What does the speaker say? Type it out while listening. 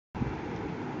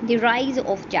The rise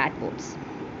of chatbots.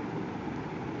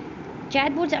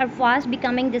 Chatbots are fast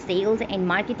becoming the sales and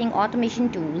marketing automation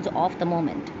tools of the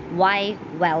moment. Why?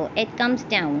 Well, it comes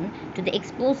down to the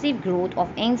explosive growth of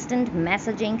instant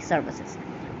messaging services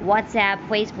WhatsApp,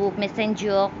 Facebook,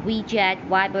 Messenger, WeChat,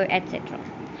 Viber, etc.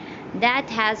 That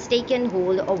has taken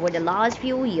hold over the last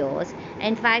few years.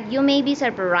 In fact, you may be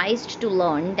surprised to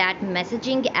learn that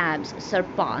messaging apps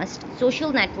surpassed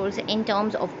social networks in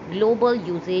terms of global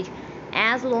usage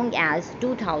as long as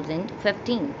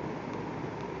 2015.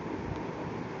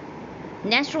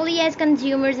 Naturally, as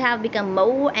consumers have become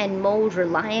more and more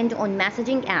reliant on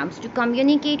messaging apps to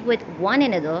communicate with one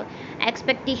another,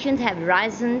 expectations have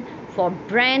risen for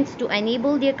brands to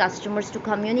enable their customers to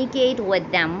communicate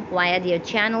with them via their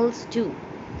channels too.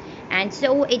 And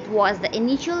so it was the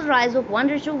initial rise of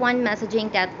one-to-one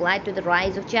messaging that led to the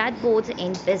rise of chatbots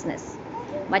in business.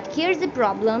 But here's the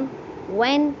problem: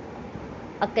 when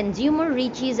a consumer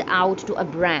reaches out to a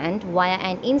brand via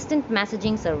an instant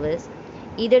messaging service,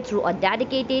 either through a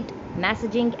dedicated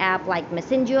messaging app like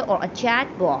Messenger or a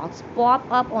chat box pop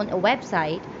up on a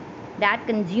website, that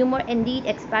consumer indeed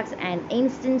expects an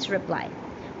instant reply.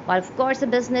 While of course a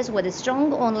business with a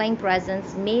strong online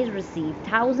presence may receive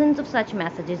thousands of such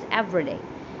messages every day,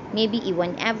 maybe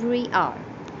even every hour,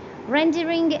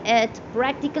 rendering it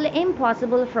practically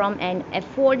impossible from an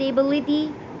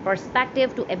affordability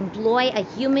perspective to employ a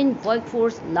human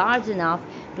workforce large enough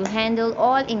to handle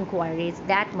all inquiries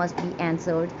that must be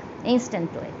answered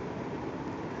instantly.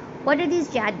 What are these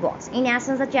chatbots? In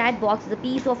essence, a chatbot is a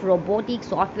piece of robotic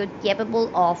software capable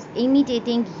of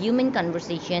imitating human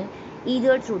conversation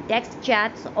either through text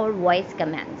chats or voice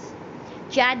commands.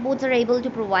 Chatbots are able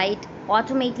to provide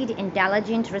automated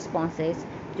intelligent responses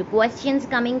to questions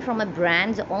coming from a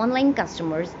brand's online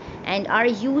customers and are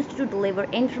used to deliver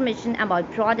information about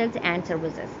products and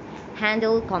services,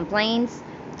 handle complaints,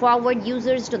 forward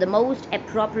users to the most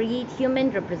appropriate human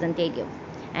representative,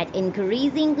 and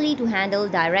increasingly to handle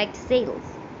direct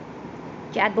sales.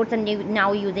 Chatbots are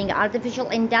now using artificial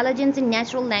intelligence and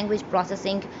natural language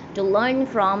processing to learn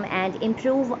from and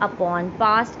improve upon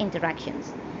past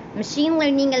interactions. Machine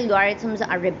learning algorithms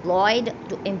are deployed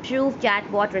to improve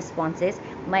chatbot responses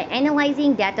by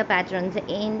analyzing data patterns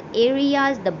in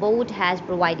areas the bot has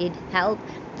provided help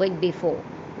with before,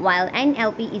 while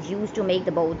NLP is used to make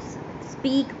the bots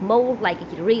speak more like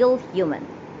a real human.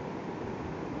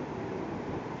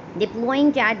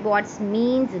 Deploying chatbots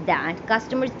means that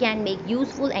customers can make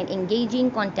useful and engaging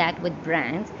contact with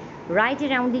brands right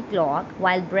around the clock,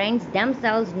 while brands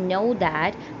themselves know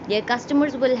that their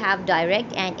customers will have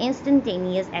direct and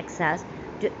instantaneous access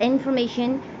to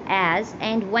information as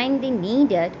and when they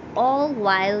need it, all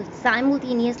while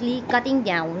simultaneously cutting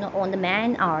down on the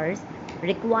man hours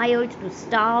required to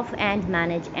staff and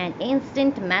manage an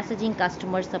instant messaging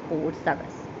customer support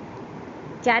service.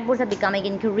 Chatbots are becoming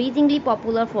increasingly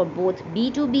popular for both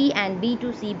B2B and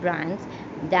B2C brands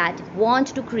that want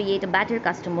to create a better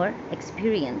customer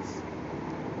experience.